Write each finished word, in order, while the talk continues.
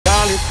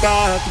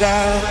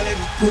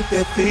Put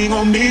that thing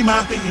on me,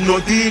 ma, no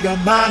diga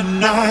más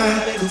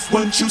nada. Cause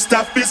once you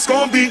stop, it's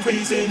gonna be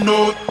crazy.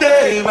 No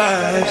te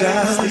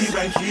vayas. Stay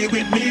right here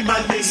with me,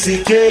 my lady.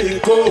 Si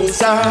quieres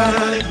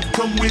gozar,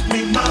 come with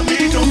me,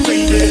 mami, don't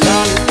crazy.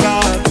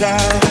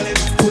 Dale,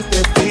 put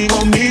that thing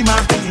on me, ma,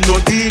 no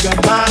diga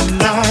más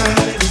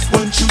nada. Cause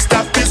once you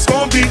stop, it's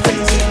gonna be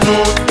crazy.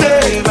 No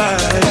te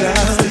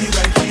vayas. Stay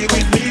right here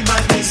with me, my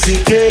lady. Si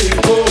quieres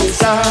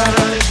gozar,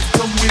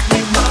 come with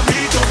me, mami,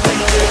 don't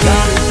crazy.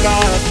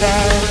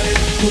 Dale,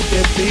 put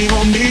that thing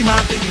on me, ma,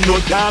 no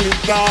dale.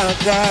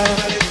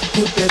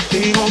 Put that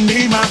thing on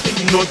me, ma,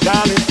 no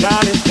dale.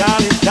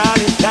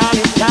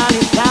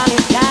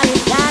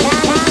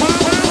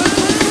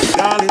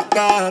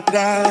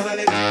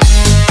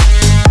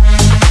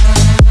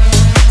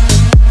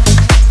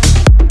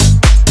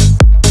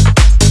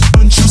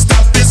 Once you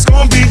stop, it's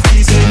gonna be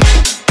easy.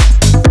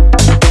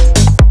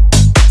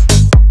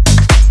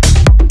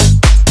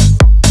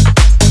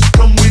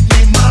 Come with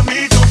me,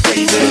 mommy, don't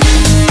crazy.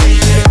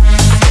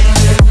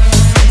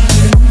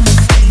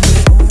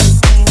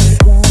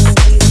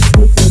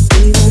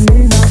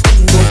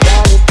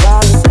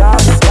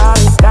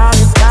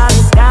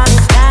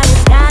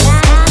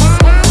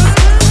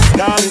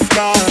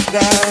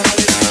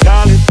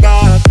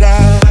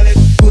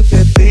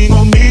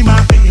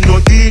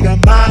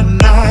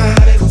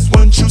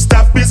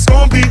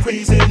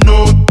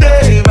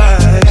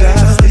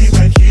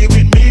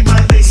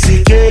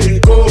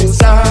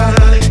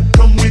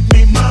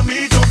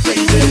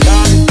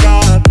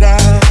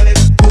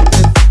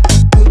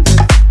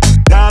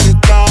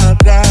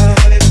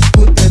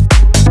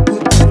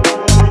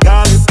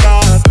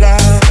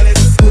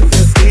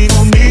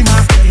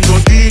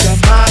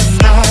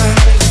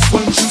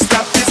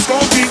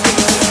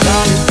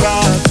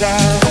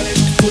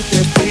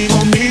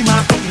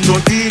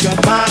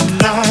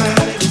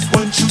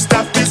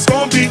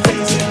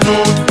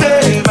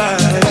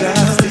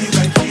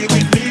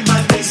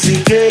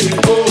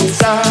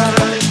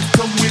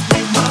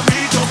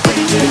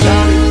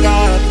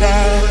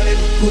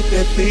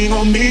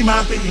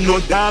 No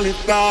dale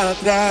para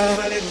atrás.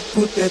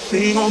 Put that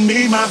thing on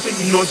me, my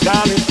baby. No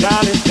dale.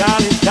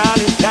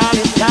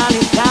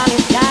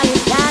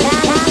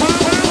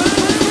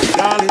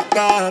 Dale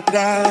para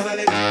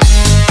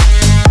atrás.